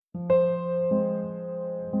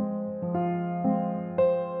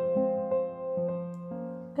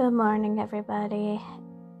Good morning, everybody.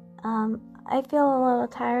 I feel a little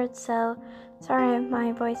tired, so sorry if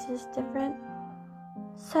my voice is different.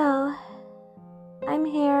 So, I'm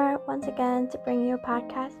here once again to bring you a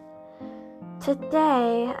podcast.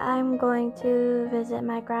 Today, I'm going to visit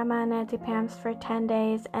my grandma and Auntie Pam's for 10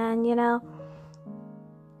 days, and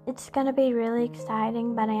it's gonna be really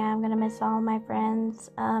exciting, but I am gonna miss all my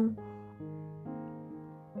friends. I'm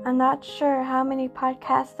not sure how many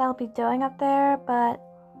podcasts I'll be doing up there, but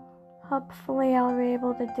hopefully I'll be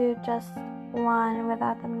able to do just one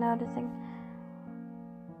without them noticing.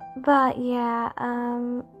 But yeah,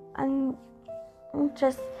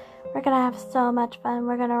 we're gonna have so much fun.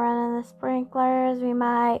 We're gonna run in the sprinklers. We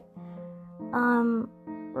might run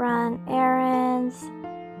errands.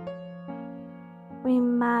 We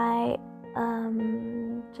might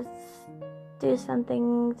just do some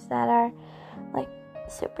things that are like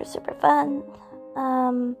super fun.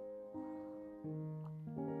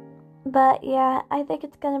 But yeah, I think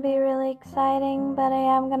it's gonna be really exciting, but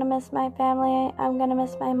I am gonna miss my family. I'm gonna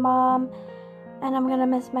miss my mom, and I'm gonna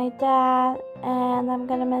miss my dad, and I'm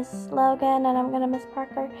gonna miss Logan, and I'm gonna miss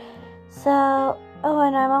Parker. So,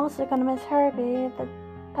 and I'm also gonna miss Herbie, the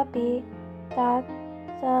puppy dog.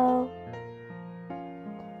 So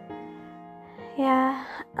yeah,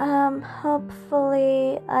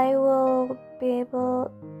 hopefully I will be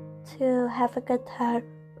able to have a good time.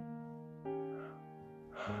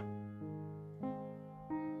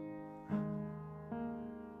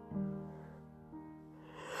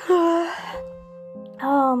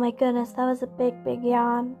 Oh my goodness, that was a big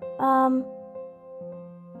yawn.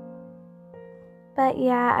 But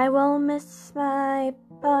yeah, I will miss my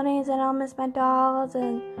ponies, and I'll miss my dolls,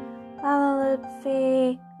 and Lala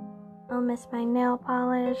Lipsy. I'll miss my nail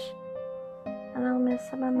polish, and I'll miss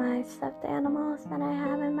some of my stuffed animals that I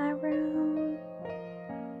have in my room.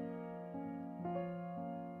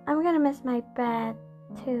 I'm gonna miss my bed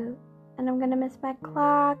too, and I'm gonna miss my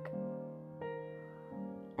clock.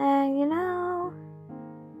 And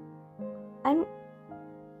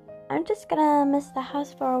I'm just gonna miss the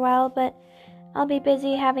house for a while, but I'll be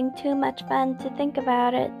busy having too much fun to think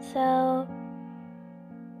about it. So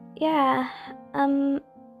yeah,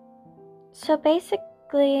 so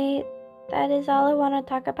basically that is all I want to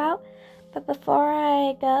talk about. But before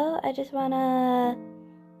I go, I just want to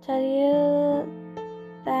tell you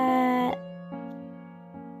that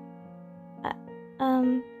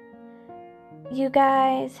you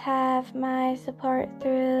guys have my support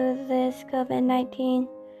through this COVID-19,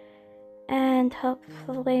 and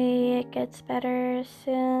hopefully it gets better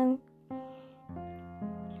soon.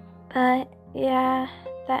 But yeah,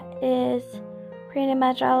 that is pretty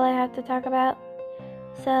much all I have to talk about.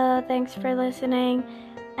 So thanks for listening,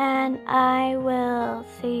 and I will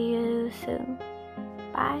see you soon.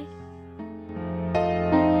 Bye.